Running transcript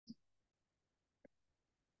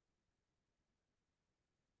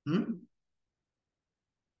Hmm?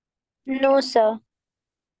 No, sir.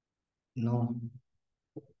 No.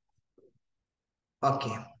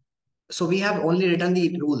 Okay. So we have only written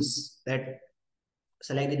the rules that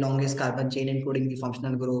select the longest carbon chain including the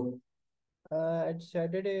functional group. At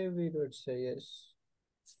Saturday we would say yes.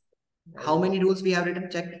 How many rules we have written?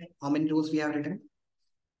 Check how many rules we have written.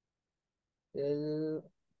 Till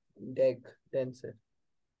deck 10, sir.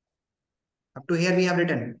 Up to here we have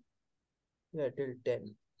written. Yeah, till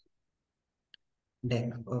 10. Deck.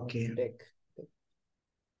 Okay. Deck.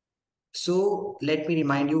 So let me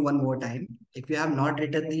remind you one more time. If you have not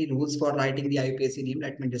written the rules for writing the IUPAC name,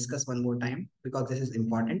 let me discuss one more time because this is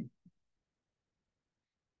important.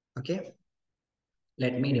 Okay.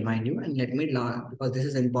 Let me remind you and let me learn because this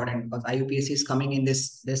is important because IUPAC is coming in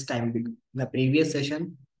this time. In the previous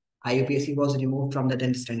session, IUPAC was removed from the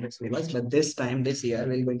 10th standard syllabus, but this time, this year,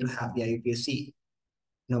 we're going to have the IUPAC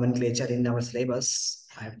nomenclature in our syllabus.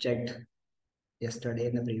 I have checked yesterday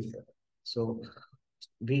in the previous. So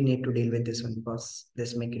we need to deal with this one because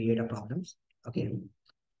this may create a problems. Okay.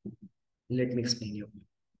 Let me explain you.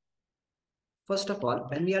 First of all,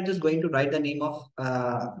 when we are just going to write the name of,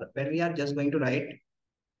 when we are just going to write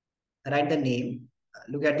the name,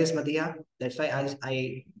 look at this, Madhya. That's why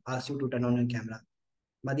I asked you to turn on your camera.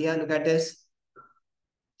 Madhya, look at this.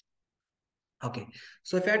 Okay.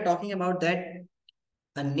 So if you are talking about that,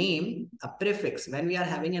 a name, a prefix, when we are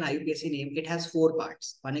having an IUPAC name, it has four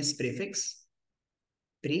parts. One is prefix.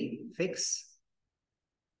 Okay.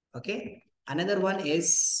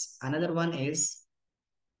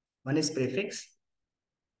 One is prefix.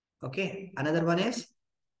 Okay. Another one is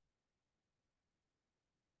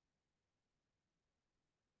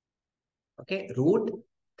root.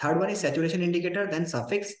 Third one is saturation indicator, then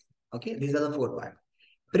suffix. Okay. These are the four parts.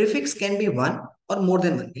 Prefix can be one or more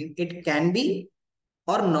than one. It can be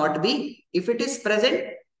or not be. If it is present,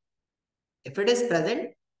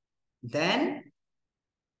 then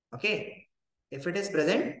okay. If it is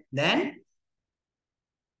present, then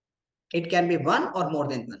it can be one or more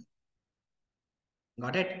than one.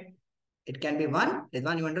 Got it? It can be one. This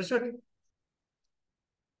one you understood?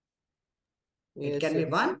 It Yes, can be sir.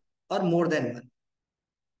 one or more than one.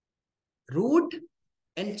 Root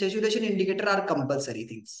and saturation indicator are compulsory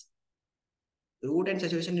things. Root and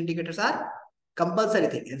saturation indicators are compulsory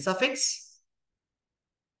thing. And suffix?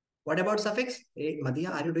 What about suffix? Hey,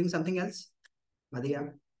 Madhya, are you doing something else?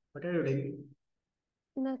 Madhya, what are you doing?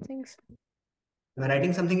 Nothing, sir. You are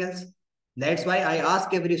writing something else? That's why I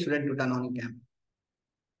ask every student to turn on cam.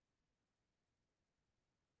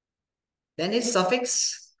 Then is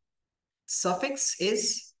suffix. Suffix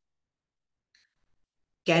is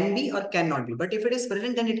can be or cannot be. But if it is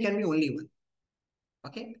present, then it can be only one.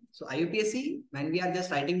 Okay. So IUPAC, when we are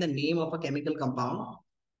just writing the name of a chemical compound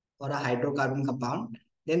or a hydrocarbon compound,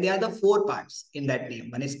 then there are the four parts in that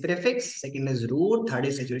name. One is prefix, second is root, third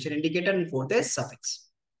is saturation indicator, and fourth is suffix.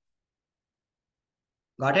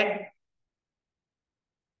 Got it?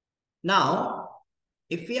 Now,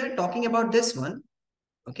 if we are talking about this one,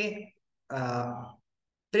 okay,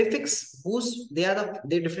 prefix, they are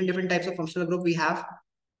the different types of functional group we have.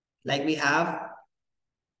 Like we have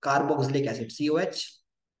carboxylic acid, COH.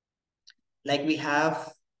 Like we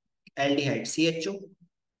have aldehyde, CHO.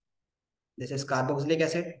 This is carboxylic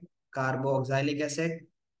acid.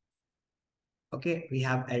 Okay, we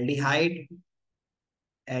have aldehyde.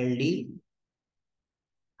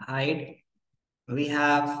 We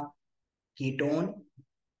have ketone.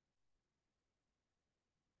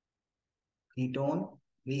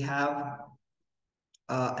 We have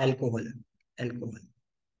alcohol.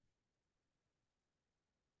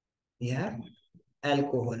 We have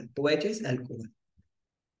alcohol. OH is alcohol.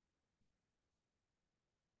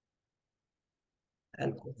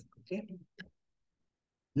 Okay.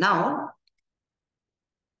 Now,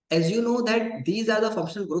 as you know that these are the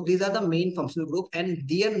functional group, these are the main functional group, and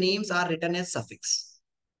their names are written as suffix.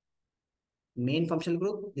 Main functional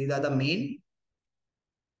group, these are the main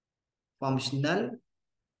functional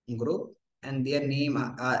group, and their name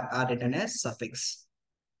are written as suffix.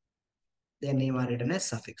 Their name are written as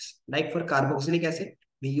suffix. Like for carboxylic acid,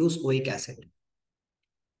 we use oic acid.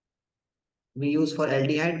 We use for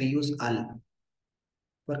aldehyde, we use al.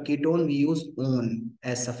 For ketone, we use on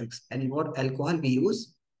as suffix. And for alcohol, we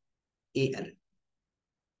use al.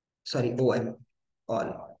 Sorry, ol.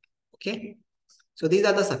 All. Okay. So these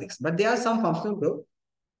are the suffix. But there are some functional group.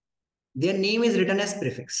 Their name is written as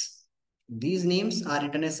prefix. These names are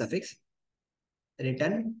written as suffix.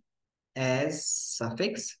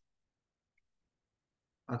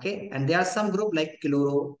 Okay. And there are some group like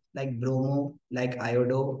chloro, like bromo, like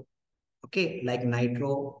iodo, okay, like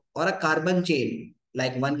nitro, or a carbon chain.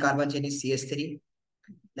 Like 1 carbon chain is CH3,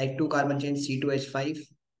 like 2 carbon chain C2H5,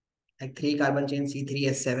 like 3 carbon chain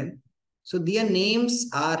C3H7. So their names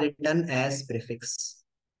are written as prefix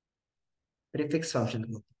functional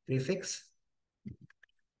group, prefix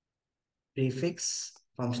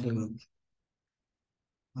functional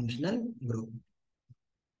group.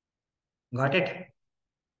 Got it?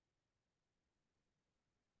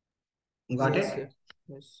 Got Yes, it? sir.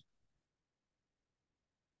 Yes.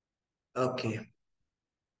 Okay.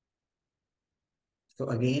 So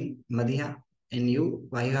again, Madhya and you,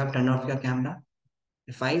 why you have turned off your camera?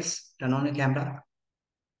 Faiz, turn on your camera.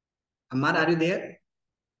 Ammar, are you there?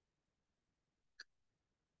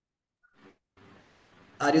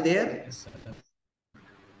 Are you there? Yes, sir.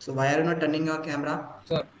 So why are you not turning your camera?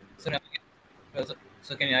 So, so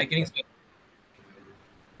can I getting stuck?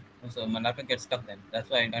 So my laptop gets stuck then. That's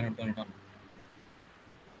why I don't turn it on.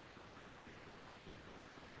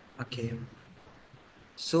 Okay.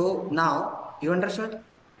 So now you understood?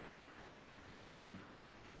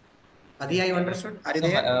 Madhya, you Okay. understood? Are you So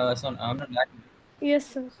my there? so I'm not lagging. Yes,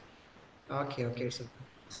 sir. Okay, okay, it's okay.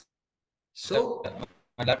 Sir, So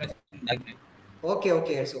my laptop is lagging. okay,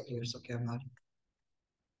 it's okay, Ammar.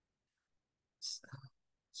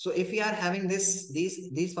 So if we are having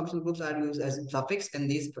these functional groups are used as suffix and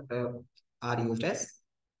these are used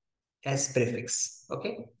as prefix.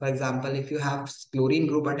 Okay. For example, if you have chlorine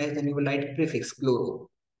group attached, then you will write prefix chloro,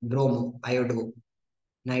 bromo, iodo,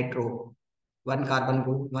 nitro. One carbon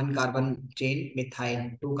group, one carbon chain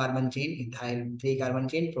methyl, two carbon chain ethyl, three carbon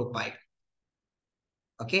chain propyl.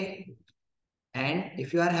 Okay. And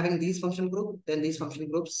if you are having these functional group, then these functional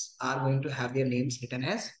groups are going to have their names written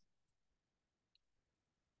as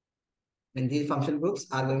then these functional groups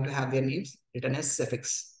are going to have their names written as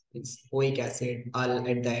suffix. It's oic acid, al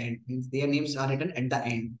at the end. Means their names are written at the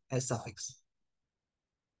end as suffix.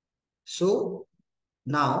 So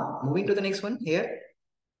now moving to the next one here.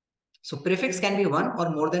 So prefix can be one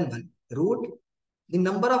or more than one. Root, the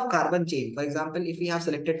number of carbon chain. For example, if we have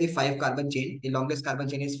selected the 5 carbon chain, the longest carbon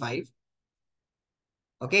chain is 5.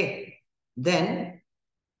 Okay. Then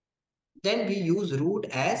we use root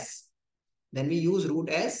as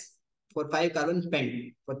for 5 carbon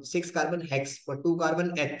pent, for 6 carbon hex, for 2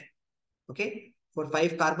 carbon eth. Okay. For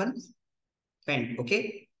 5 carbon pent.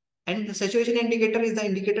 Okay. And the saturation indicator is the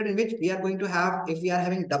indicator in which we are going to have if we are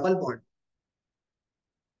having double bond.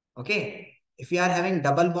 Okay. If we are having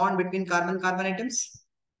double bond between carbon atoms,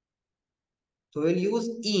 so we'll use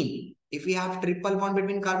ene. If we have triple bond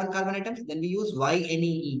between carbon atoms, then we use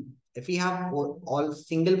YNEE. If we have all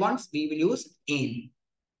single bonds, we will use ane.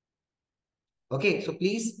 Okay, so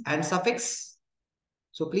please, and suffix.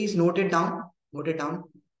 So please note it down. Note it down.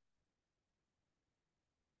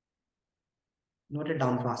 Note it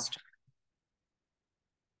down fast.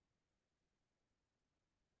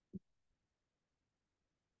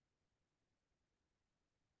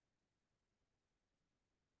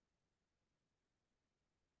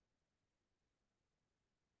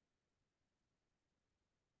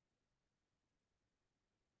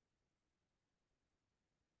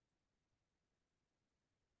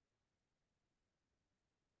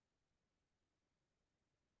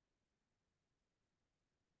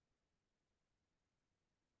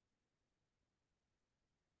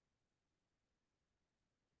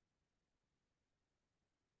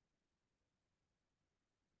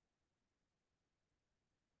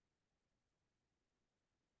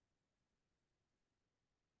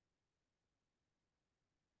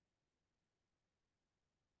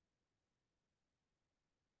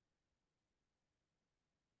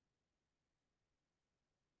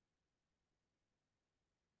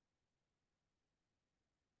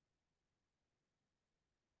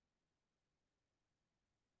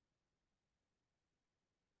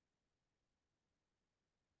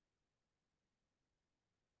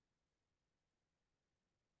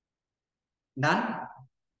 Done?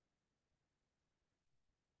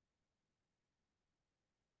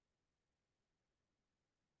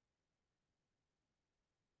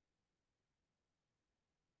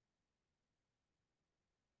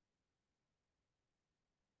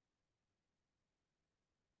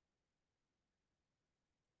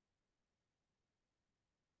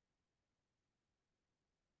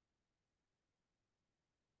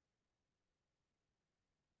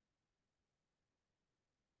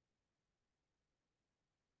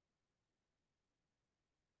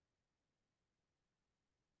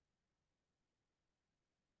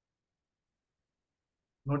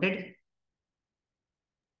 Noted?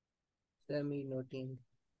 Semi noting.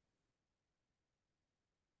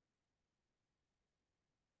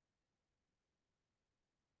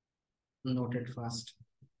 Noted fast.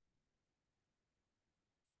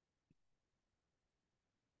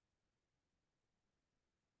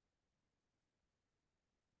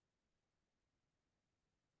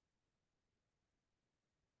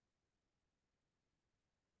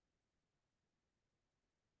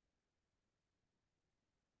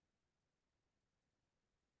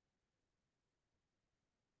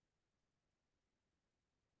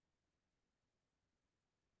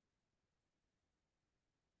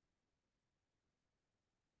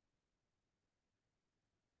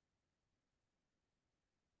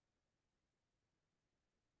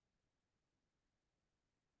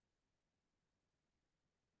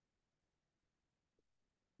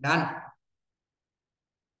 Done.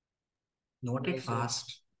 Note it Yes, sir.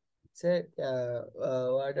 fast. Sir,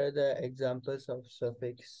 what are the examples of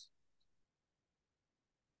suffix?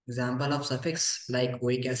 Example of suffix like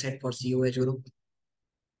oic acid for COH group.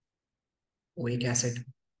 Oic acid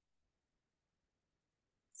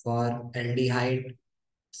for aldehyde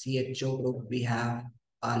CHO group we have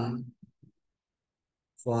al.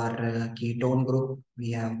 For ketone group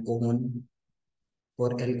we have on.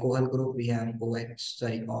 For alcohol group we have OH,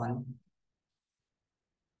 sorry, on.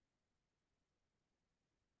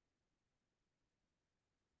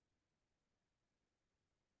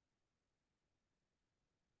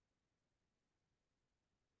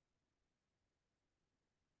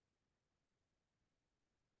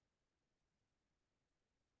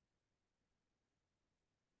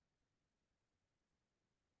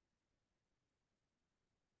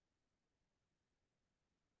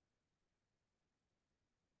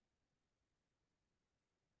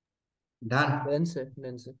 Done. Done, sir.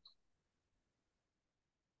 Done, sir.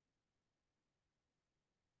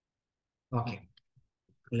 Okay,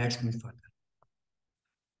 let's move further.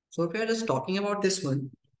 So if we are just talking about this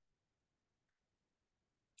one,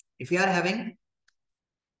 if you are having,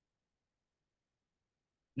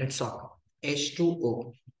 let's talk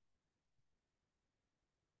H2O.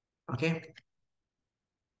 Okay.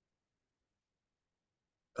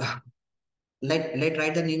 Let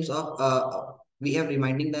write the names of we have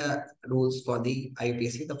reminding the rules for the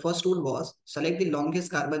IUPAC. The first rule was select the longest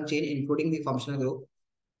carbon chain including the functional group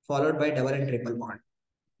followed by double and triple bond.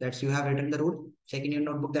 That's you have written the rule. Check in your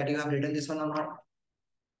notebook that you have written this one or not.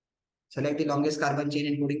 Select the longest carbon chain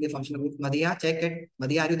including the functional group. Madhya, check it.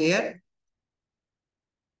 Madhya, are you there?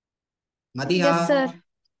 Madhya, Yes, sir.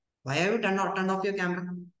 why have you turned off your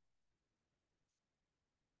camera?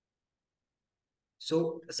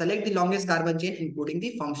 So select the longest carbon chain including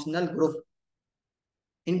the functional group.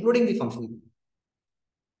 Including the functional group.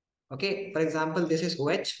 Okay, for example, this is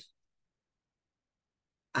OH.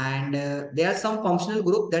 And there are some functional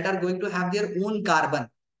group that are going to have their own carbon.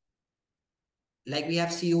 Like we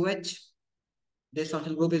have COH. This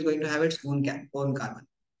functional group is going to have its own carbon.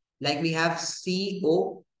 Like we have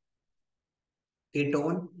CO,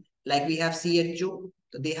 ketone. Like we have CHO.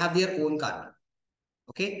 So they have their own carbon.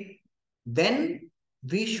 Okay. Then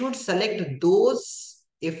we should select those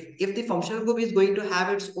if the functional group is going to have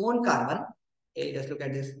its own carbon. Hey, just look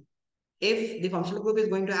at this. If the functional group is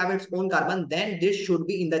going to have its own carbon, then this should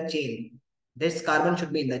be in the chain. This carbon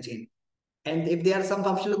should be in the chain. And if there are some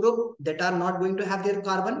functional group that are not going to have their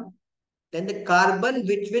carbon, then the carbon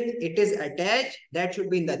which it is attached, that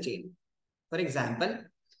should be in the chain. For example,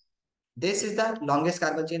 this is the longest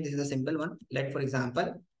carbon chain. This is a simple one. Let, for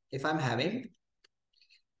example, if I'm having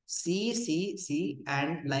C, C, C,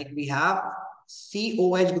 and like we have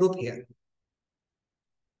COH group here.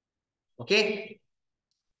 Okay.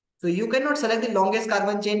 So you cannot select the longest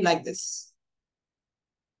carbon chain like this.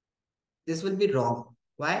 This will be wrong.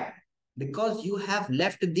 Why? Because you have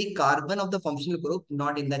left the carbon of the functional group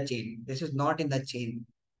not in the chain. This is not in the chain.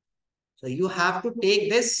 So you have to take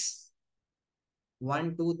this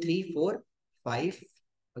 1, 2, 3, 4, 5.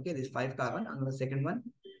 Okay, this 5 carbon. On the second one,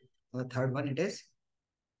 on the third one, it is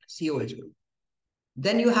COH group.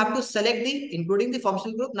 Then you have to select the, including the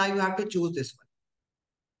functional group. Now you have to choose this one.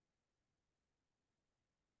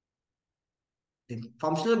 The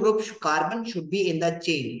functional group carbon should be in the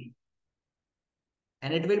chain.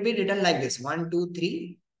 And it will be written like this: 1, 2,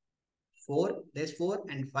 3, 4, there's 4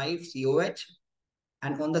 and 5 COH.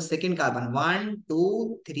 And on the second carbon, 1,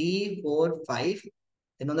 2, 3, 4, 5.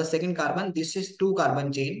 Then on the second carbon, this is 2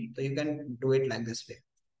 carbon chain. So you can do it like this way.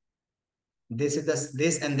 This is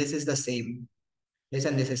this and this is the same. This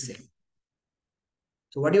and this is same.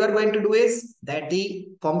 So what you are going to do is that the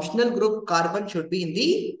functional group carbon should be in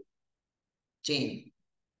the chain.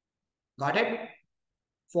 Got it?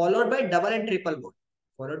 Followed by double and triple bond.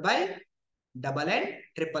 Followed by double and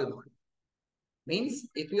triple bond. Means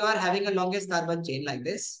if you are having a longest carbon chain like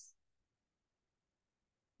this,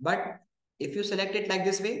 but if you select it like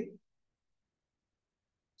this way,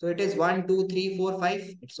 so it is 1, 2, 3, 4,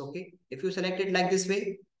 5. It's okay. If you select it like this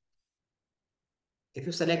way, if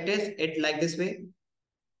you select it like this way,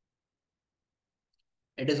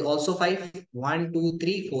 it is also 5. 1, 2,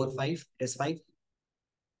 3, 4, 5. It is 5.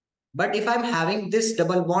 But if I'm having this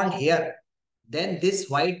double bond here, then this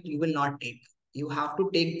white you will not take. You have to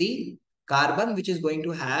take the carbon which is going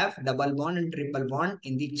to have double bond and triple bond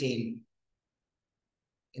in the chain.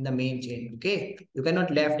 In the main chain. Okay. You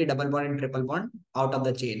cannot left the double bond and triple bond out of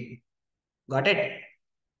the chain. Got it?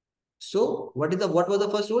 So what was the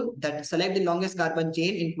first rule? That select the longest carbon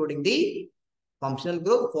chain including the functional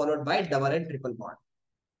group followed by double and triple bond.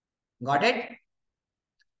 Got it?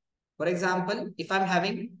 For example, if I'm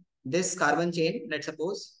having this carbon chain, let's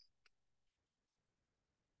suppose,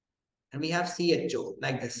 and we have CHO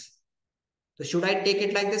like this. So should I take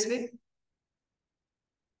it like this way?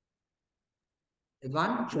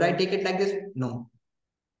 Idwan, should I take it like this? No.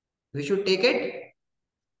 We should take it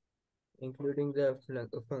including the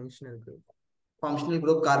functional group. functional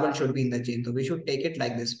group carbon should be in the chain. So we should take it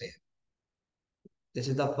like this way. This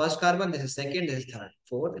is the first carbon, this is second, this is third,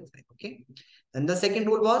 fourth, and fifth. Okay. And the second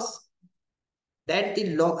rule was that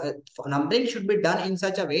the numbering should be done in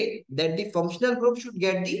such a way that the functional group should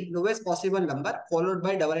get the lowest possible number followed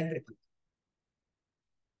by double and triple.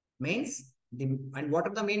 Means and what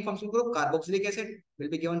are the main functional group? Carboxylic acid will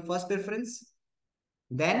be given first preference.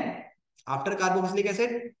 Then after carboxylic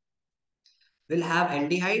acid, we'll have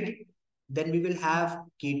aldehyde. Then we will have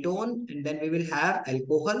ketone, and then we will have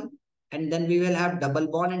alcohol, and then we will have double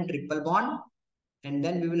bond and triple bond, and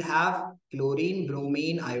then we will have chlorine,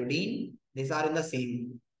 bromine, iodine. These are in the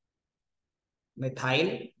same.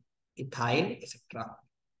 Methyl, ethyl, etc.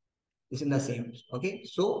 Is in the same. Okay.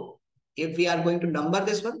 So if we are going to number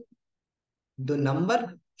this one, the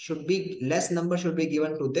number should be less number should be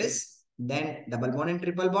given to this, then double bond and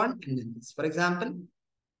triple bond, and then this. For example,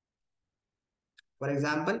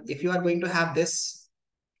 if you are going to have this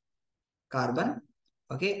carbon,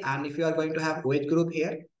 okay, and if you are going to have OH group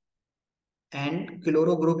here and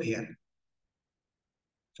chloro group here,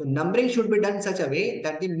 so numbering should be done in such a way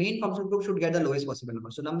that the main functional group should get the lowest possible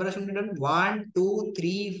number. So number should be done 1, 2,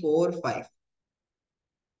 3, 4, 5.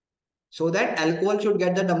 So that alcohol should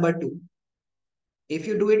get the number 2. If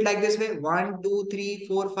you do it like this way, 1, 2, 3,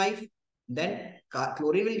 4, 5, then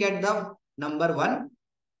chlorine will get the number 1,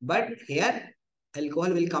 but here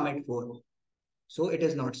alcohol will come at 4. So it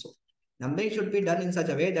is not so. Numbering should be done in such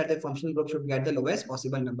a way that the functional group should get the lowest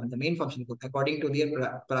possible number, the main functional group, according to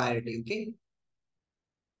their priority. Okay.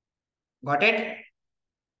 Got it?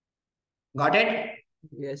 Got it?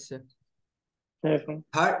 Yes, sir. Yes, sir.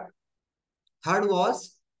 Third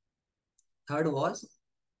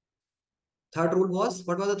rule was,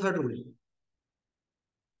 what was the third rule?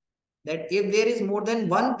 That if there is more than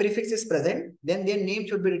one prefix is present, then their name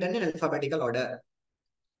should be written in alphabetical order.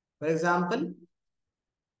 For example,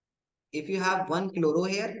 if you have one chloro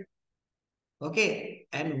here, okay,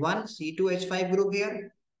 and one C2H5 group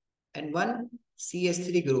here, and one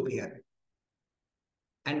CH3 group here,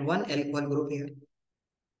 and one alcohol group here.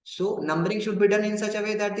 So numbering should be done in such a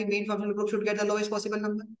way that the main functional group should get the lowest possible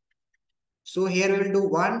number. So here we will do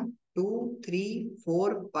 1, 2, 3,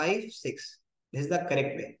 4, 5, 6. This is the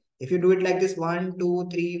correct way. If you do it like this, 1, 2,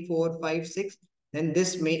 3, 4, 5, 6, then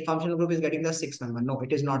this main functional group is getting the 6th number. No,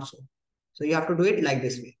 it is not so. So you have to do it like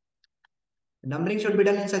this way. Numbering should be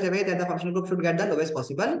done in such a way that the functional group should get the lowest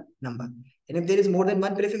possible number. And if there is more than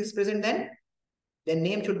one prefix present, then the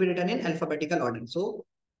name should be written in alphabetical order. So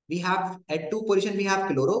we have at 2 position we have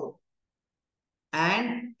chloro,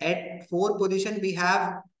 and at 4 position we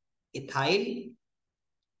have ethyl,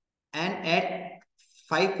 and at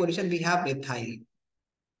 5 position we have methyl.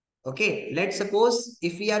 Okay, let's suppose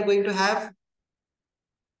if we are going to have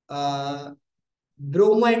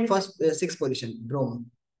bromo at first 6th position, bromo.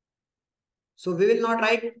 So we will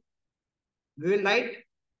write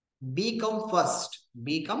B come first.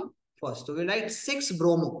 So we write 6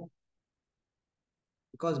 bromo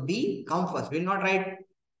because B come first. We will not write,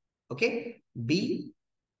 okay, B.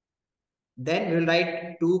 Then we will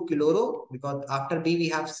write 2 chloro because after B we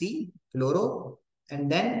have C, chloro.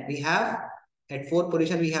 And then we have at 4th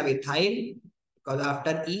position we have ethyl because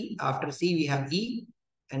after C we have E.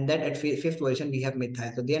 And then at 5th position we have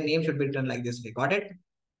methyl. So their name should be written like this way. Got it?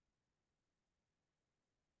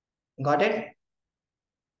 Got it?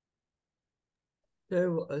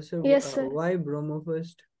 So Yes, sir. why bromo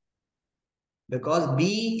first? Because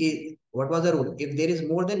B is, what was the rule? If there is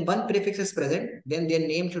more than one prefix is present, then their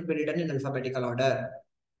name should be written in alphabetical order.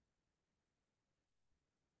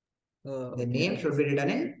 The name should be written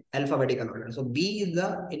in alphabetical order. So B is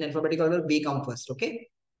in alphabetical order, B come first, okay?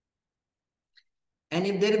 And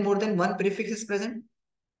if there is more than one prefix is present,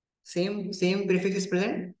 same prefix is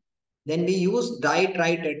present, then we use di,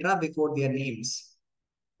 tri, tetra before their names.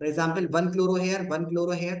 For example, one chloro here, one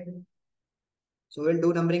chloro here. So we'll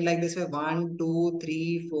do numbering like this way, 1, 2,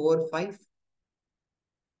 3, 4, 5.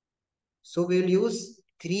 So we'll use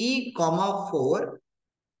 3, 4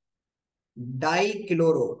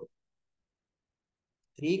 dichloro.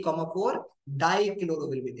 3, 4 dichloro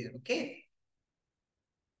will be there, okay?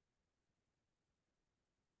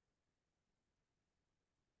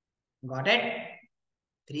 Got it?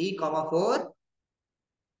 3, 4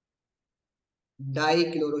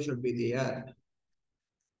 dichloro should be there.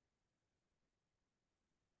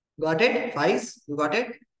 Got it? Faiz, you got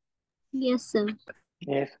it? Yes, sir.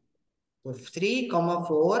 Yes. So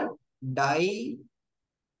 3,4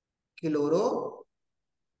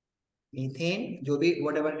 dichloromethane, जो भी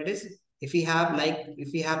whatever it is. If we have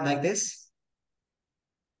like this,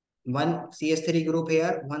 one CH3 group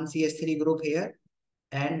here, one CH3 group here,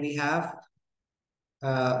 and we have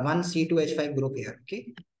one C2H5 group here.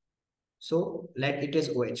 Okay. So let it is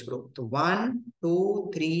OH group. So 1,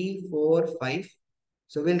 2, 3, 4, 5.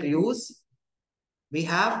 So we'll use, we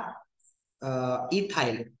have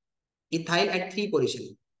ethyl at 3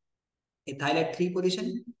 position. Ethyl at 3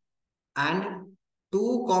 position, and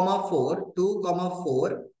 2, 4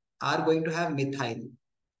 are going to have methyl.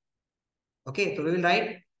 Okay, so we will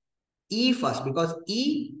write E first because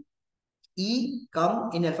E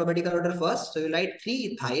come in alphabetical order first. So we write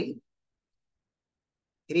 3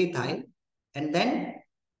 ethyl, and then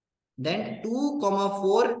 2,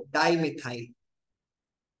 4 dimethyl.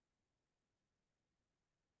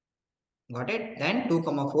 Got it? Then 2,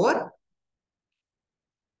 4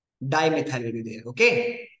 dimethyl will be there.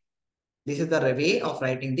 Okay. This is the way of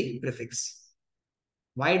writing the prefix.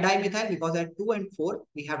 Why dimethyl? Because at 2 and 4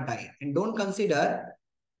 we have di, and don't consider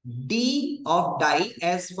D of di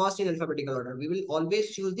as first in alphabetical order. We will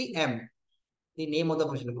always choose the M, the name of the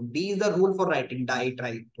functional group. D is the rule for writing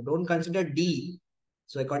di-tri. So don't consider D.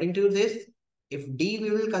 So according to this, if D we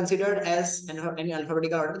will consider as in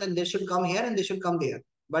alphabetical order, then this should come here and this should come there.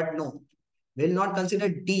 But no, we will not consider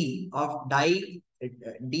D of di.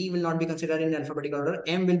 D will not be considered in alphabetical order.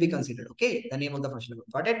 M will be considered. Okay, the name of the functional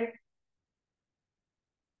group. Got it?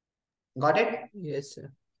 Got it? Yes,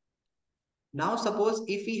 sir. Now suppose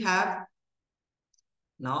if we have,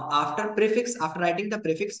 now after prefix, after writing the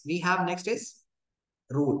prefix, we have next is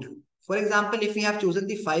root. For example, if we have chosen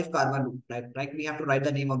the 5 carbon root, right, we have to write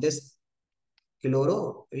the name of this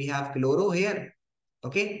chloro. We have chloro here.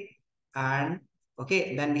 Okay. And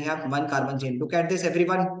okay, then we have 1 carbon chain. Look at this,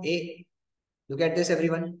 everyone. Hey, look at this,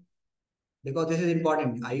 everyone. Because this is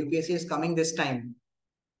important. IUPAC is coming this time.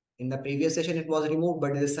 In the previous session, it was removed,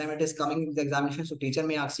 but this time it is coming in the examination. So teacher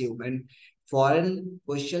may ask you, and foreign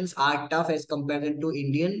questions are tough as compared to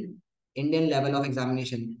Indian level of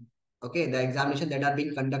examination. Okay, the examination that are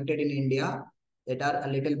being conducted in India that are a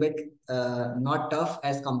little bit not tough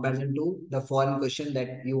as comparison to the foreign question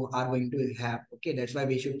that you are going to have. Okay, that's why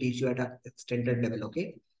we should teach you at a standard level.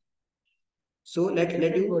 Okay, so let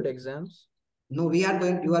Different you board exams. no, you are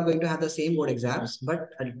going to have the same board exams, but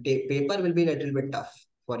paper will be a little bit tough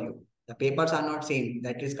for you. The papers are not same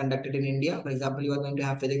that is conducted in India. For example, you are going to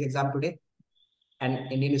have physics exam today,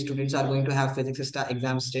 and Indian students are going to have physics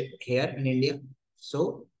exams here in India.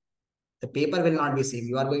 So the paper will not be same.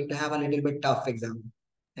 You are going to have a little bit tough exam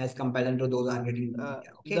as compared to those are getting in India.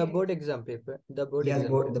 Okay. The board exam paper. The board yes,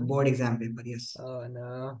 exam paper. the board exam paper. Yes. Oh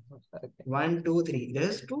no. Okay. 1, 2, 3. There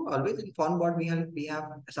is 2 always in phone board. We have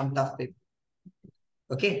some tough paper.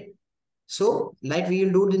 Okay. So, like we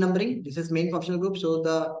will do the numbering. This is main functional group.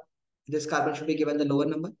 So this carbon should be given the lower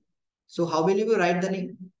number. So how will you write the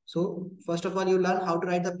name? So first of all, you learn how to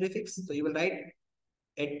write the prefix. So you will write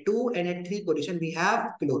at 2 and at 3 position we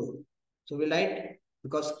have chloro. So we write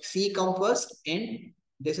because C come first, and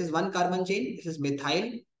this is 1 carbon chain. This is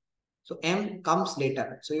methyl. So M comes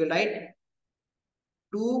later. So you will write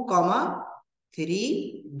 2,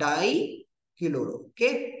 3 dichloro.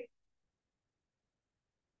 Okay.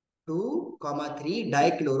 2, 3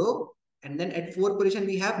 dichloro, and then at 4 position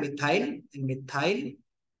we have methyl, and methyl,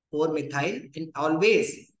 4 methyl, and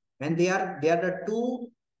always when they are the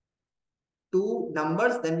two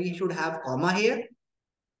numbers, then we should have comma here,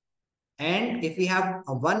 and if we have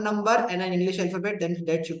a 1 number and an English alphabet, then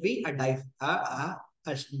that should be a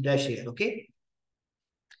dash here. Okay,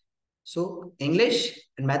 so English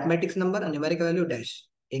and mathematics number and numerical value dash,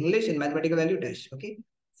 English and mathematical value dash. Okay,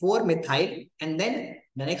 4 methyl, and then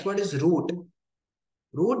the next word is root.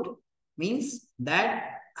 Root means that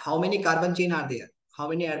how many carbon chain are there? How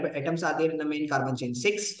many atoms are there in the main carbon chain?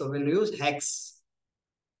 6. So we'll use hex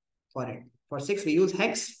for it. For 6, we use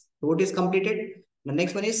hex. Root is completed. The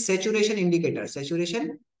next one is saturation indicator.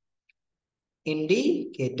 Saturation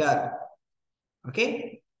indicator.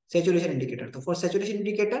 Okay. Saturation indicator. So for saturation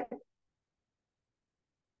indicator,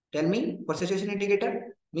 tell me, for saturation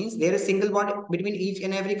indicator means there is single bond between each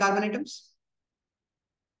and every carbon atoms.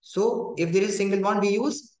 So if there is single bond, we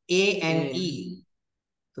use A and E.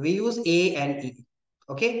 So we use A and E.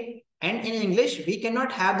 Okay. And in English, we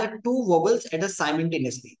cannot have the 2 vowels at a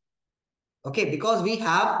simultaneously. Okay. Because we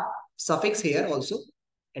have suffix here also.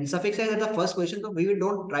 And suffix is at the first position. So we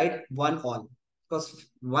don't write 1 all. Because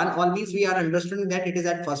 1 all means we are understanding that it is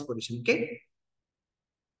at first position. Okay.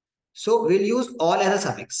 So we'll use all as a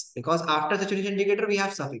suffix because after saturation indicator we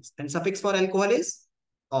have suffix, and suffix for alcohol is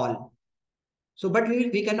all. So, but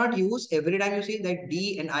we cannot use every time you see that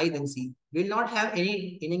D and I then C. We will not have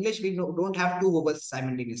any, in English we don't have two vowels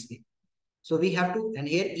simultaneously. So we have to, and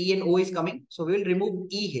here E and O is coming. So we will remove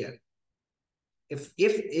E here. If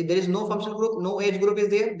there is no functional group, no age group is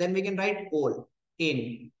there, then we can write all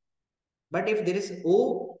in. But if there is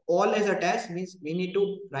O, all is attached, means we need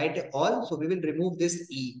to write all. So we will remove this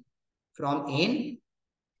E from in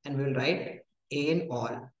and we will write in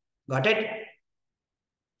all. Got it?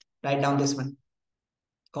 Write down this one.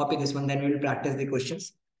 Copy this one, then we will practice the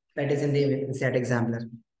questions. That is in the set examiner.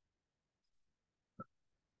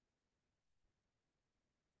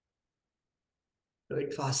 Do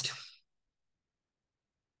it fast.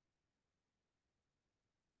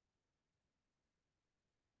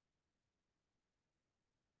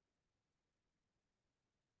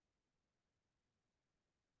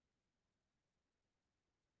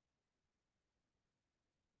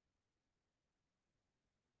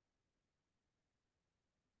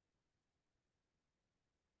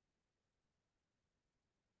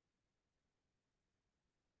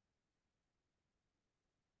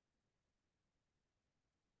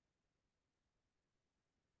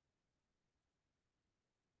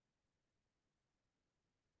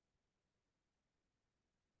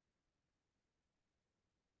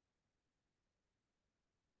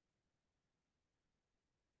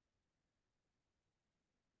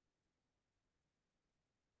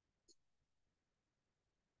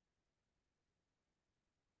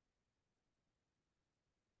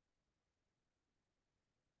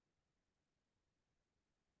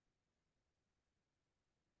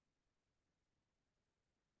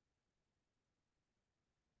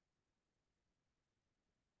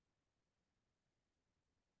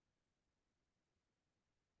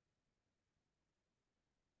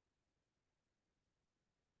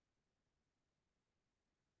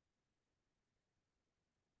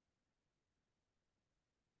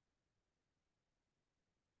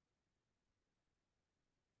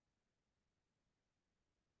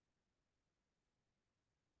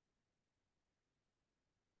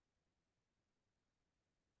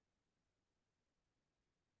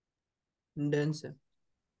 Done, sir.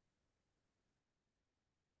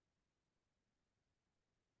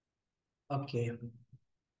 Okay.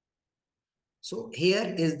 So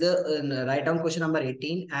here is the write down question number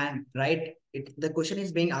 18 and write it. The question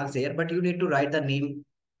is being asked here, but you need to write the name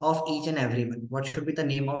of each and every one. What should be the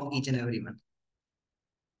name of each and every one?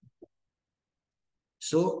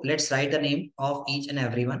 So let's write the name of each and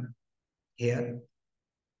every one here.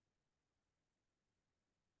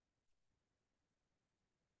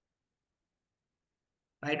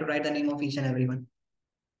 Try to write the name of each and every one.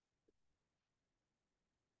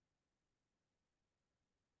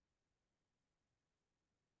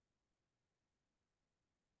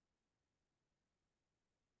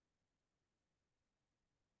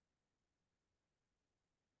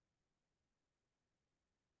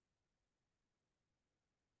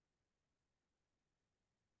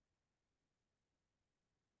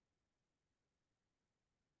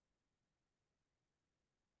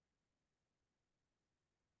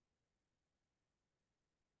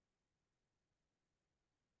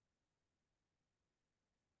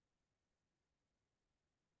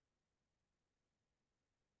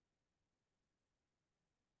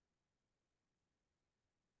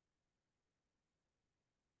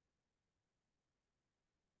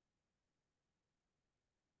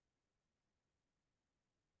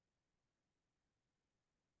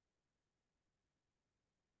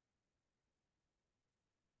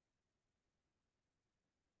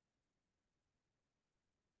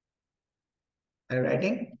 Are you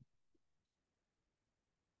writing?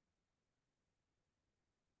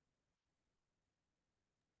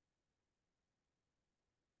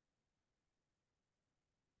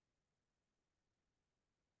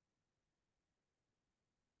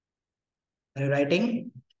 Are you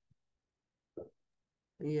writing?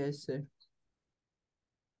 Yes, sir.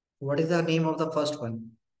 What is the name of the first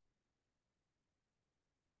one?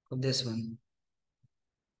 Of this one.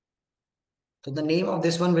 So the name of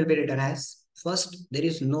this one will be written as first. There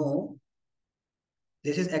is no.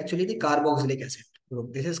 This is actually the carboxylic acid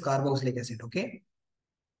group. This is carboxylic acid. Okay.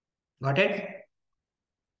 Got it?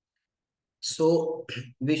 So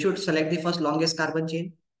we should select the first longest carbon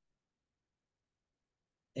chain,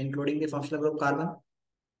 including the functional group carbon.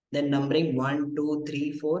 Then numbering 1, 2,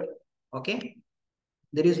 3, 4. Okay.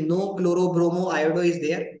 There is no chlorobromo iodo is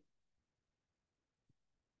there.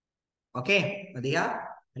 Okay. Adhiya, are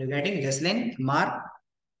you getting? Jaslin, Mark.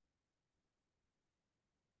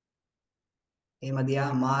 Hey, Madhya,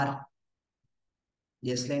 Amar,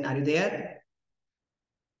 Jesslyn, are you there?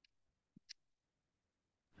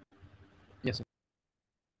 Yes, sir.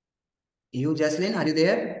 You, Jesslyn, are you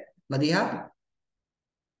there? Madhya?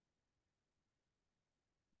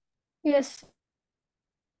 Yes.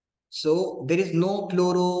 So there is no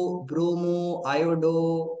chloro, bromo,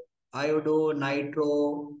 iodo,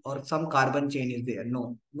 nitro, or some carbon chain is there.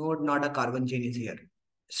 No, not a carbon chain is here.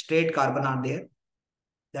 Straight carbon are there.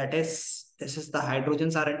 That is, this is the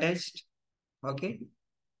hydrogens are attached. Okay.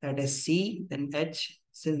 That is C, then H.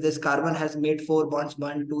 Since this carbon has made 4 bonds,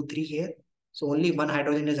 1, 2, 3 here. So only one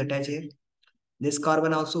hydrogen is attached here. This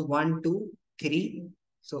carbon also 1, 2, 3.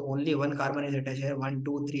 So only one carbon is attached here. 1,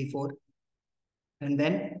 2, 3, 4. And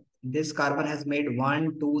then this carbon has made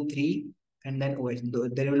 1, 2, 3, and then OH.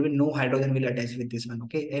 There will be no hydrogen will attach with this one.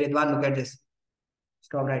 Okay. Hey, Ridwan, look at this.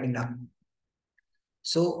 Stop writing down.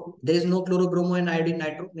 So there is no chlorobromo and iodine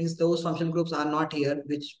nitro, means those functional groups are not here,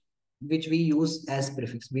 which we use as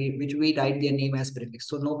prefix, which we write their name as prefix.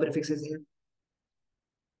 So no prefix is here.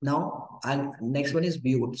 Now, and next one is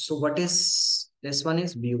bute. So what is this one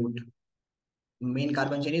is bute. Main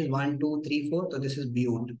carbon chain is 1, 2, 3, 4. So this is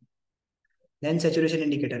bute. Then saturation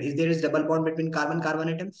indicator. Is there is double bond between carbon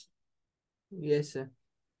atoms? Yes, sir.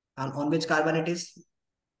 And on which carbon it is?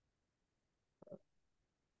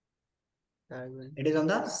 Carbon. It is on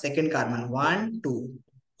the second carbon. 1, 2.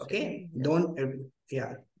 Okay. Yeah. Don't,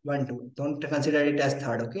 yeah, 1, 2. Don't consider it as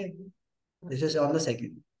third. Okay. This is on the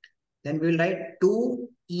second. Then we will write 2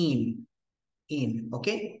 in.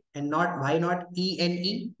 Okay. And not, why not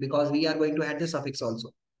ene? Because we are going to add the suffix also.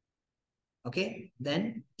 Okay.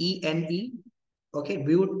 Then ene. Okay.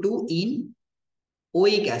 Bute 2 in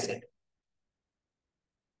oic acid.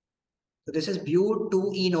 So this is bute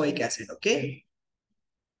 2 enoic acid. Okay.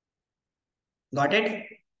 Got it?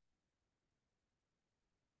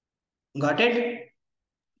 Got it?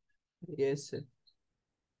 Yes, sir.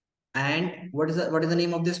 And what is the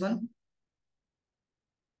name of this one?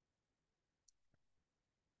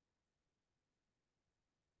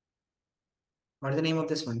 What is the name of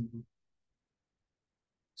this one?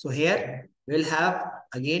 So here we'll have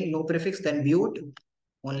again no prefix, then bute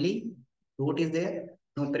only. Bute is there,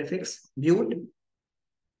 no prefix, bute.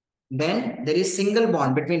 Then there is single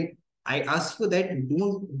bond between. I ask you that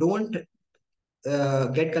don't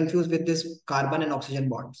get confused with this carbon and oxygen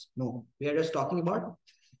bonds. No, we are just talking about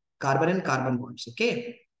carbon and carbon bonds.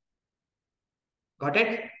 Okay, got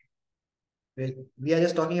it? We are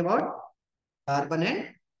just talking about carbon and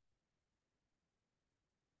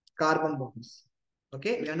carbon bonds.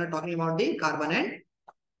 Okay, we are not talking about the carbon and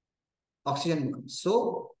oxygen bond.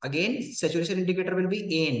 So again, saturation indicator will be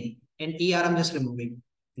N and ER I'm just removing.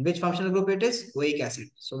 In which functional group it is? Oic acid.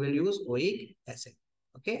 So we'll use oic acid.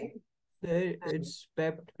 Okay. Sir, it's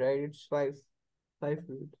pept, right? It's five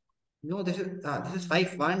root. No, this is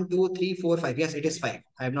 5. 1, 2, 3, 4, 5. Yes, it is 5.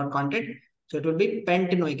 I have not counted. So it will be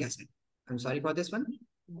pentanoic acid. I'm sorry for this one.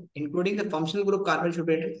 Including the functional group carbon should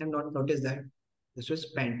be written. I have not noticed that. This was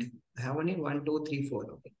pent. I have only 1, 2, 3, 4.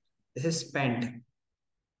 Okay. This is pent.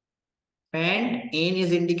 Pent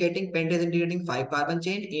is indicating 5 carbon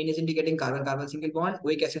chain. N is indicating carbon-carbon single bond.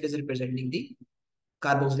 Oic acid is representing the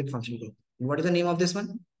carboxylic functional group. What is the name of this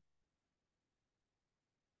one?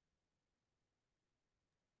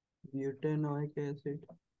 Butanoic acid.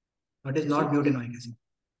 What is not butanoic acid?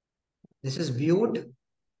 This is bute,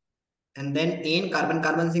 and then N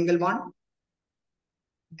carbon-carbon single bond,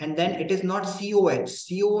 and then it is not COH.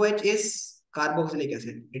 COH is carboxylic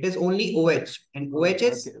acid. It is only OH, and OH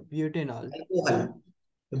is Okay. Butanol. alcohol.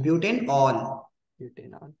 So butanol.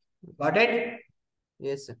 Butanol. Got it?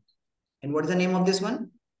 Yes, sir. And what is the name of this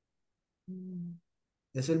one?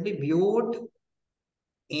 This will be bute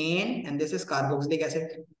N, and this is carboxylic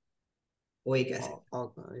acid. Oic acid.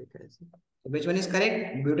 Oic acid. So which one is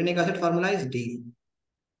correct? Butanic acid formula is D.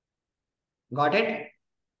 Got it?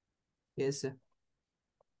 Yes, sir.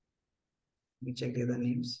 Let me check the other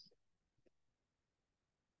names.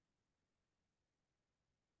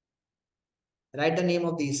 Write the name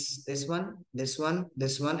of these. This one, this one,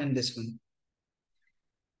 this one, and this one.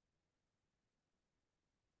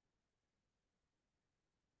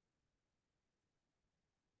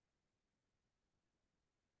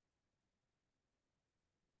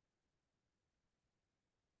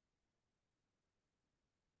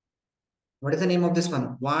 What is the name of this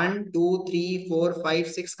one? 1, 2, 3, 4, 5,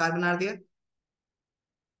 6 carbon are there.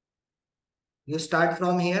 You start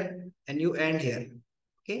from here and you end here.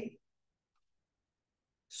 Okay.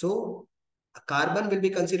 So a carbon will be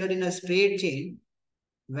considered in a straight chain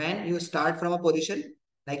when you start from a position,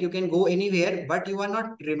 like you can go anywhere, but you are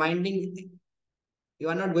not reminding, you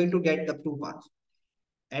are not going to get the two paths.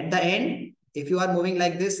 At the end, if you are moving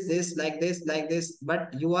like this, like this,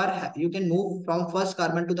 but you can move from first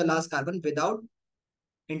carbon to the last carbon without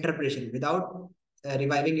interpretation, without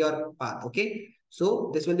reviving your path. Okay,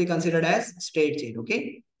 so this will be considered as straight chain.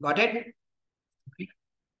 Okay, got it?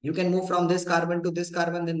 You can move from this carbon to this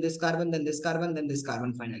carbon, then this carbon, then this carbon, then this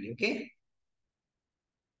carbon finally. Okay,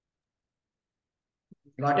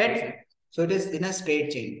 got it? So it is in a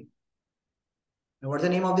straight chain. Now what's the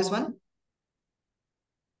name of this one?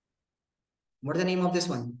 What's the name of this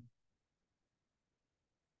one?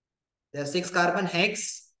 There are 6 carbon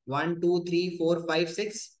hex, 1, 2, 3, 4, 5,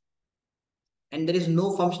 6. And there is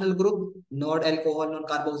no functional group, not alcohol, not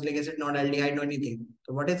carboxylic acid, not aldehyde, no anything.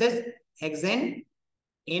 So what is this? Hexane,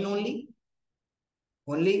 N only.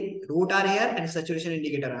 Only root are here and saturation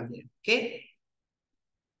indicator are here. Okay.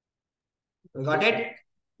 You got it?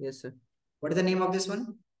 Yes, sir. What is the name of this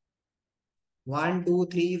one? 1, 2,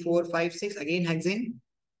 3, 4, 5, 6. Again hexane.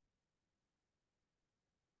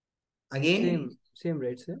 Again. Same,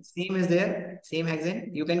 right, sir? Same is there. Same hexane.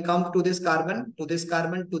 You can come to this carbon, to this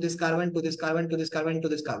carbon, to this carbon, to this carbon, to this carbon, to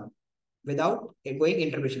this carbon, without going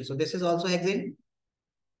intervention. So this is also hexane.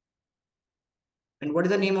 And what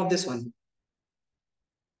is the name of this one?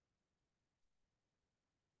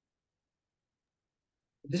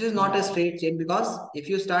 This is not a straight chain, because if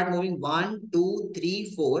you start moving 1, 2,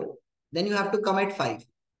 3, 4, then you have to come at 5.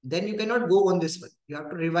 Then you cannot go on this one. You have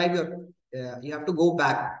to revive your, you have to go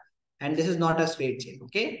back. And this is not a straight chain.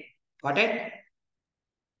 Okay. Got it?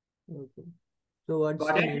 Okay. So what's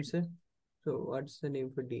Got the it? name, sir? So what's the name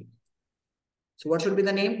for D? So what should be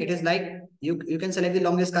the name? It is like, you can select the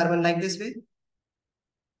longest carbon like this way.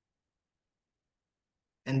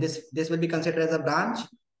 And this will be considered as a branch.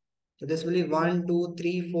 So this will be 1, 2,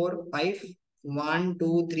 3, 4, 5. 1,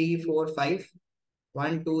 2, 3, 4, 5.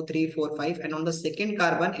 1, 2, 3, 4, 5. And on the second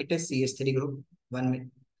carbon, it is CH3 group. 1 minute.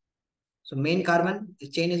 So main carbon, the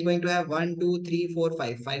chain is going to have 1, 2, 3, 4,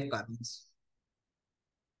 5. 5 carbons.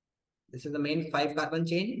 This is the main 5 carbon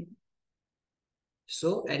chain.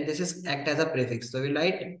 So, and this is act as a prefix. So we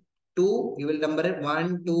write 2, you will number it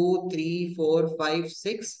 1, 2, 3, 4, 5,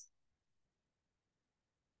 6.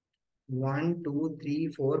 1, 2, 3,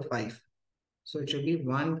 4, 5. So it should be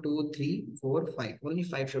 1, 2, 3, 4, 5. Only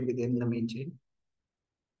 5 should be there in the main chain.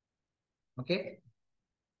 Okay.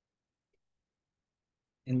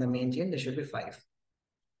 In the main chain, there should be 5.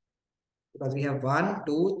 Because we have 1,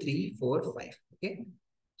 2, 3, 4, 5. Okay.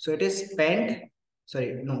 So it is pent.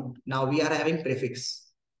 Sorry, no. Now we are having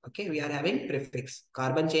prefix. Okay. We are having prefix.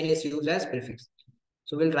 Carbon chain is used as prefix.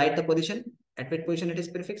 So we'll write the position. At which position it is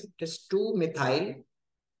prefix? It is 2-methyl.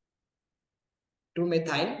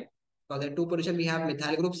 2-methyl. For the 2 position, we have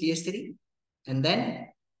methyl group CH3. And then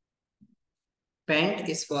pent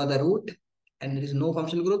is for the root. And there is no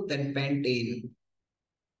functional group. Then pentane.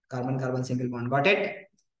 Carbon-carbon single bond. Got it?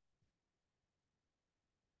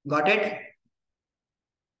 Got it?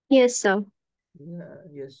 Yes, sir. Yeah,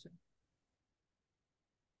 yes, sir.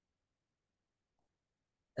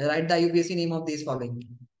 Write the UPSC name of these following.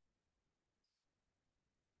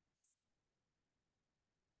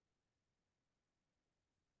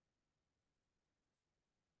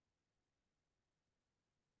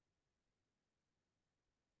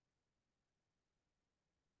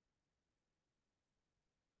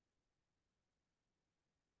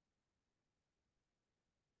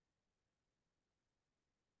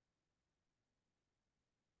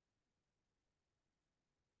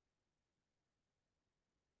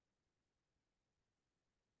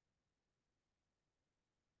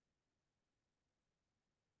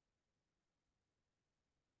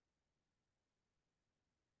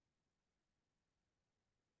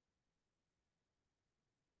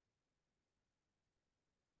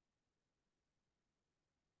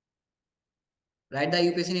 Write the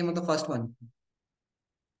UPSC name of the first one.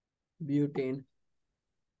 Butane.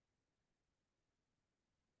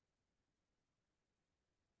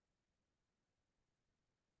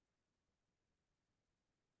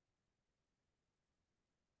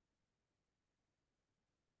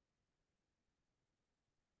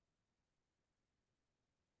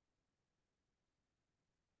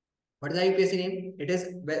 What is the UPSC name? It is,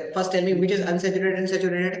 first tell me which is unsaturated and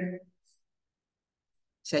saturated.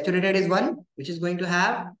 Saturated is one which is going to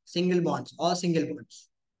have single bonds or single bonds.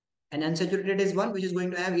 And unsaturated is one which is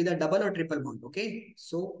going to have either double or triple bond. Okay.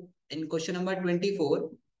 So in question number 24,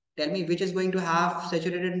 tell me which is going to have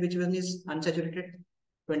saturated and which one is unsaturated.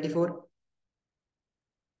 24.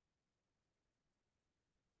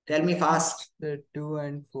 Tell me fast. The 2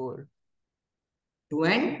 and 4. 2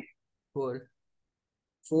 and 4.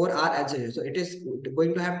 4 are unsaturated. So it is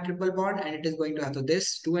going to have triple bond and it is going to have, so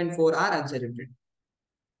this 2 and 4 are unsaturated.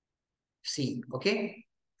 C. Okay.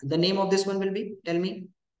 The name of this one will be, tell me.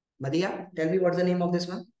 Madhya, tell me what's the name of this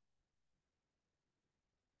one.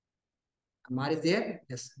 Amar is there?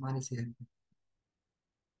 Yes, Amar is here.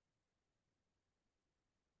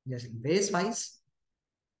 Yes, base wise.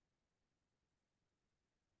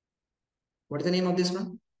 What is the name of this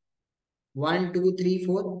one? 1, 2, 3,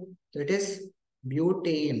 4. So it is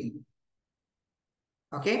butane.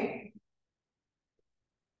 Okay.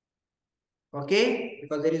 Okay.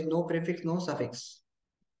 Because there is no prefix, no suffix.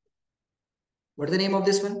 What is the name of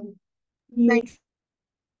this one? Nice.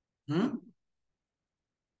 Hmm?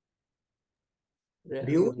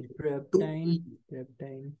 Preptine.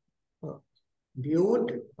 Preptine. Oh,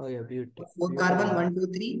 Bute. oh yeah, butane. 4 carbon, 1, 2,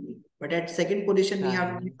 3. But at second position, we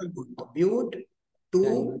have Time. bute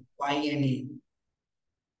 2 Time. YNE.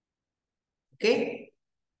 Okay.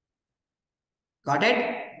 Got it?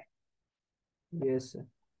 Yes, sir.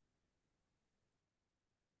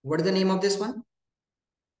 What is the name of this one?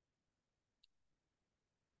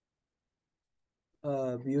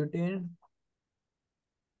 Butane.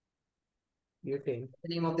 Butane. The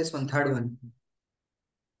name of this one, third one.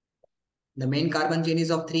 The main carbon chain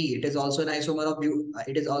is of 3. It is also an isomer of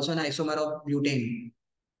it is also an isomer of butane.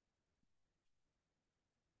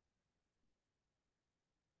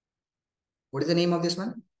 What is the name of this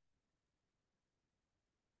one?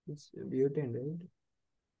 It's butane,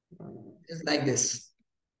 right? It's like this.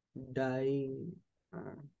 Di.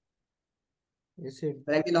 Is it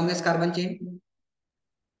Like the longest carbon chain.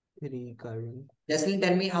 3 carbon? Jaslyn,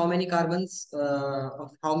 tell me how many carbons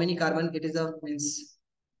of how many carbon it is of means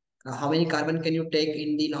how many carbon can you take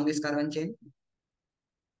in the longest carbon chain?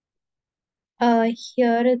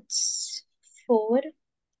 Here it's 4.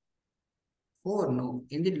 4, no.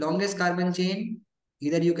 In the longest carbon chain,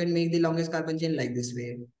 either you can make the longest carbon chain like this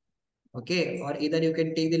way. Okay. Or either you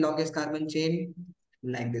can take the longest carbon chain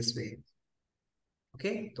like this way.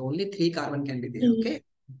 Okay. So only 3 carbon can be there. Okay.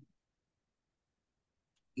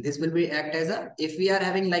 This will be act as a, if we are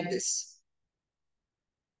having like this,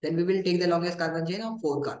 then we will take the longest carbon chain of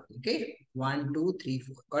 4 carbon. Okay. 1, 2, 3,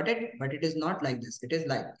 4. Got it? But it is not like this. It is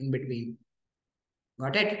like in between.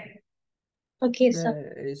 Got it? Okay,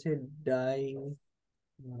 sir. Is it di?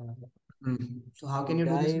 So how can you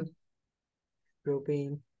do this?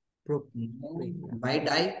 Propane. No, Propane. Yeah. by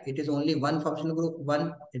di, it is only one functional group.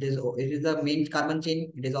 One, it is the main carbon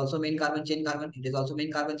chain. It is also main carbon chain carbon. It is also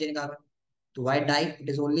main carbon chain carbon. So why di? It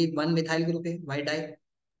is only one methyl group. Why di?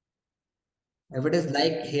 If it is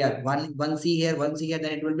like here, one C here, one C here,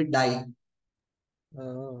 then it will be di.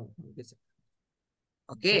 Oh, okay, sir.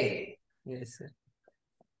 Okay. Yes, sir.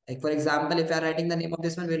 Like for example, if you are writing the name of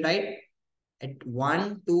this one, we'll write at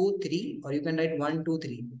 1, 2, 3, or you can write 1, 2,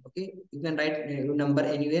 3. Okay. You can write number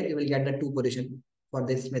anywhere. You will get the 2 position for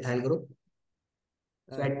this methyl group.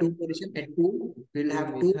 So at 2 position, at 2, we'll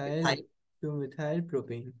have 2 methyl. 2 methyl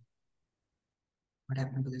propane. What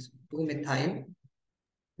happened to this? 2 methyl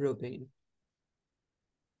Propane.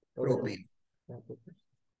 propane. Yeah, propane.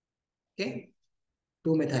 Okay.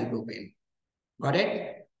 2 methyl propane. Got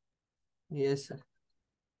it? Yes, sir.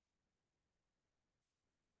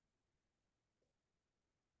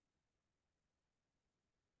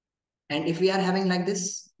 And if we are having like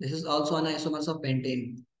this is also an isomers of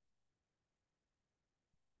pentane.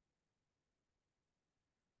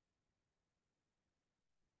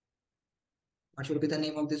 What should be the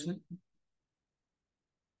name of this one?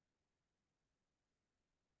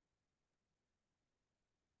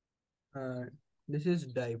 This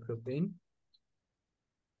is dipropane.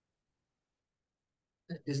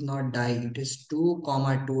 It is not di, it is 2,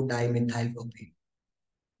 2 dimethyl propane.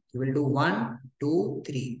 You will do 1, 2,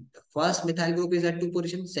 3. The first methyl group is at 2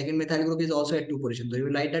 position. Second methyl group is also at 2 position. So you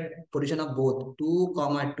will write that position of both 2,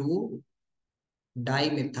 2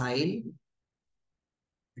 dimethyl.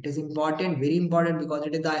 It is important, very important because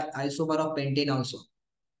it is the isomer of pentane also.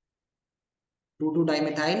 2, 2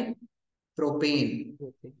 dimethyl propane.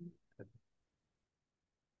 Propane.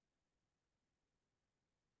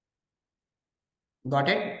 Got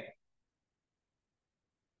it?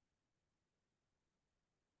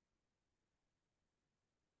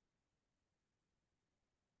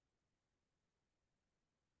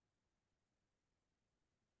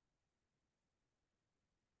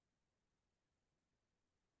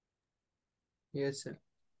 Yes, sir.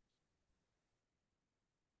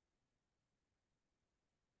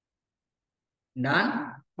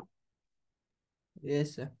 Done?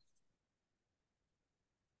 Yes, sir.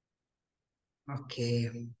 Okay.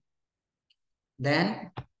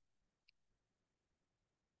 Then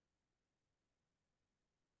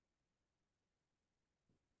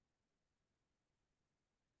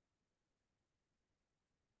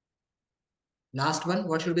Last one,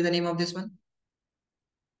 what should be the name of this one?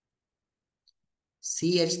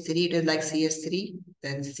 CH3, it is like CH3,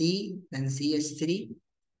 then C, then CH3,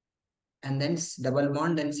 and then double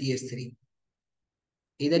bond, then CH3.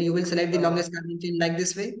 Either you will select the longest carbon chain like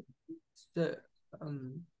this way. So,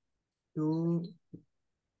 two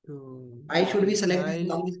to Why should we select the methyl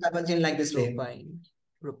longest carbon chain like this way?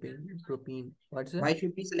 propene. What's that? Why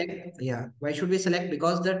should we select? Yeah, why should we select?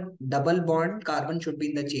 Because the double bond carbon should be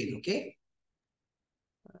in the chain, okay?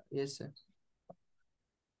 Yes, sir.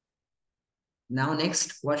 Now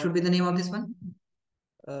next, what should be the name of this one?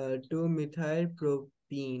 2-methyl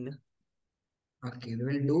propene. Okay, we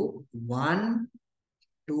will do 1,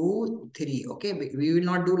 2, 3. Okay, we will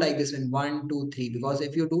not do like this one 1, 2, 3, because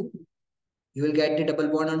if you do, you will get the double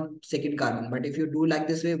bond on second carbon. But if you do like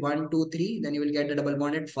this way 1, 2, 3, then you will get the double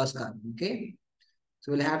bond at first carbon. Okay,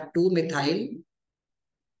 so we'll have 2-methyl,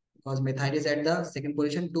 because methyl is at the second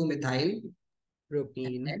position, 2-methyl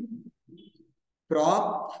Propene. and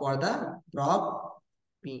prop for the prop.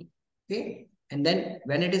 P. Okay, and then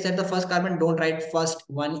when it is at the first carbon, don't write first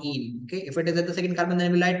 1-ene. Okay, if it is at the second carbon,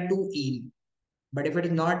 then we write 2-ene. But if it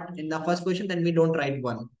is not in the first position, then we don't write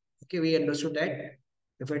 1. Okay, we understood that.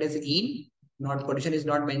 If it is ene, not position is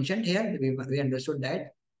not mentioned here, we understood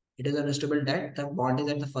that. It is understandable that the bond is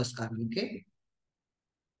at the first carbon. Okay,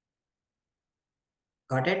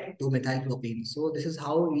 got it? 2-methyl propene. So this is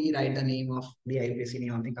how we write the name of the IUPAC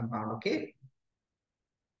name of the compound. Okay,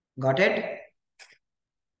 got it?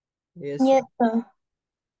 Yes, Yes, sir. sir.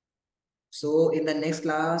 So in the next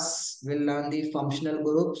class, we'll learn the functional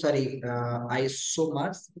group,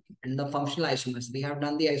 isomers and the functional isomers. We have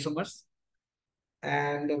done the isomers,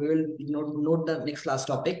 and we will note the next class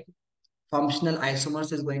topic. Functional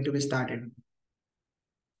isomers is going to be started.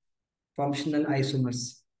 Functional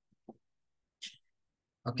isomers.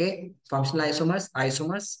 Okay, functional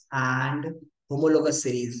isomers and homologous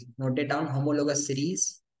series. Note it down, homologous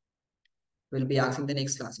series. We'll be asking the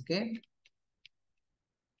next class, okay?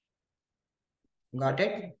 Got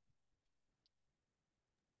it?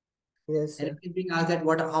 Yes, And sir. if being asked that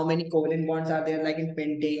how many covalent bonds are there, like in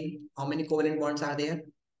pentane, how many covalent bonds are there?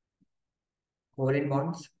 Covalent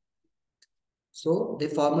bonds. So the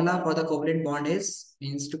formula for the covalent bond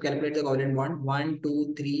means to calculate the covalent bond 1,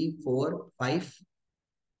 2, 3, 4, 5.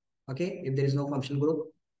 Okay, if there is no functional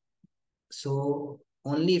group. So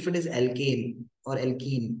only if it is alkane or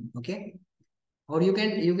alkene, okay? Or you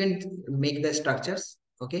can make the structures,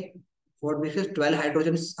 okay? For which 12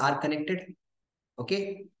 hydrogens are connected,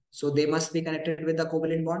 okay? So they must be connected with the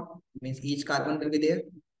covalent bond, means each carbon will be there.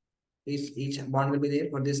 Each bond will be there.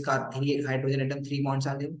 For this 3 hydrogen atom, 3 bonds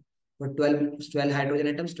are there. For 12 hydrogen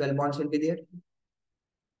atoms, 12 bonds will be there.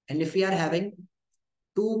 And if we are having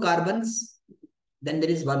 2 carbons, then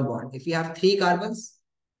there is 1 bond. If we have 3 carbons,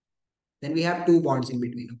 then we have 2 bonds in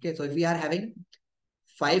between. Okay, so if we are having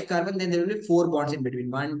 5 carbon, then there will be 4 bonds in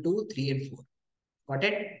between 1, 2, 3, and 4. Got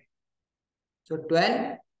it? So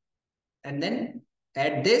 12, and then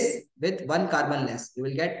add this with 1 carbon less. You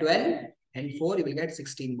will get 12, and 4, you will get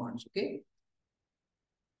 16 bonds. Okay.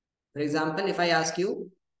 For example, if I ask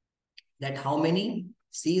you that how many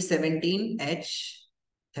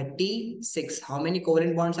C17H36, how many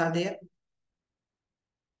covalent bonds are there?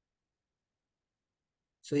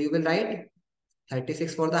 So you will write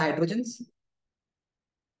 36 for the hydrogens.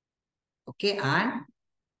 Okay, and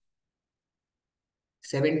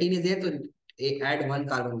 17 is there, so add 1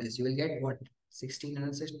 carbon less. You will get what? 16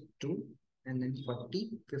 and 2, and then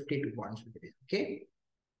 40, 52 bonds will be there. Okay,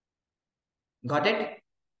 got it?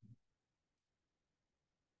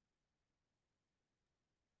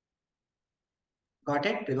 Got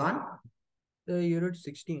it, Privan? So you wrote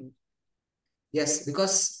 16. Yes,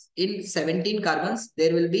 because in 17 carbons,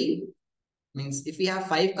 there will be, means if we have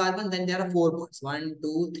 5 carbons, then there are 4 bonds. 1,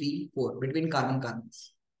 2, 3, 4 between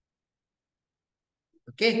carbons.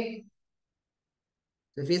 Okay.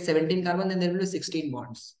 So if we have 17 carbon, then there will be 16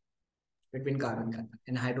 bonds between carbon.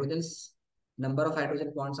 And hydrogens, number of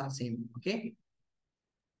hydrogen bonds are same. Okay.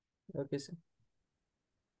 Okay, sir.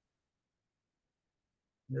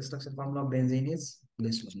 The structure formula of benzene is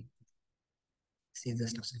this one. See the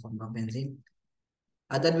structure formula of benzene.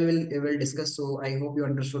 Other we will discuss. So I hope you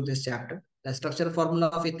understood this chapter. The structural formula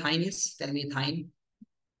of ethyne is, tell me ethyne.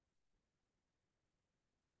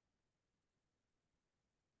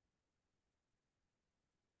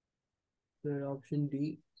 So option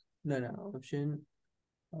D. No, option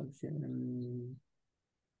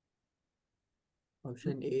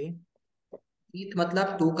A. Eth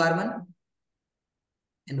matlab 2 carbon,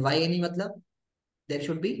 and Y any matlab there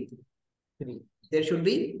should be 3.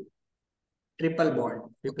 3 triple bond.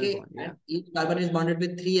 Triple Okay, bond, yeah. and each carbon is bonded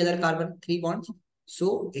with three bonds.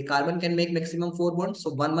 So a carbon can make maximum 4 bonds.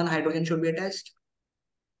 So one hydrogen should be attached.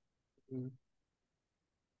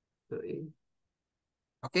 Sorry.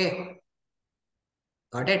 Okay,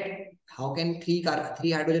 got it? How can three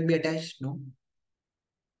hydrogen be attached? No,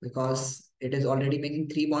 because it is already making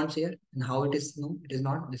 3 bonds here. And how it is? No, it is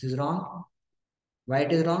not. This is wrong. Why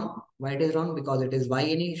it is wrong? Why it is wrong? Because it is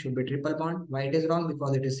YNE, should be triple bond. Why it is wrong?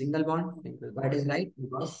 Because it is single bond. Single Why it is right?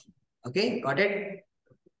 Because, okay, got it?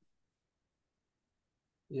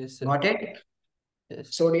 Yes, sir. Got it?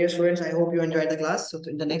 Yes. So dear students, I hope you enjoyed the class. So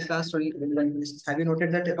in the next class, sorry, have you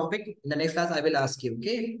noted that topic? In the next class, I will ask you,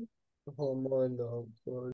 okay? Homolog.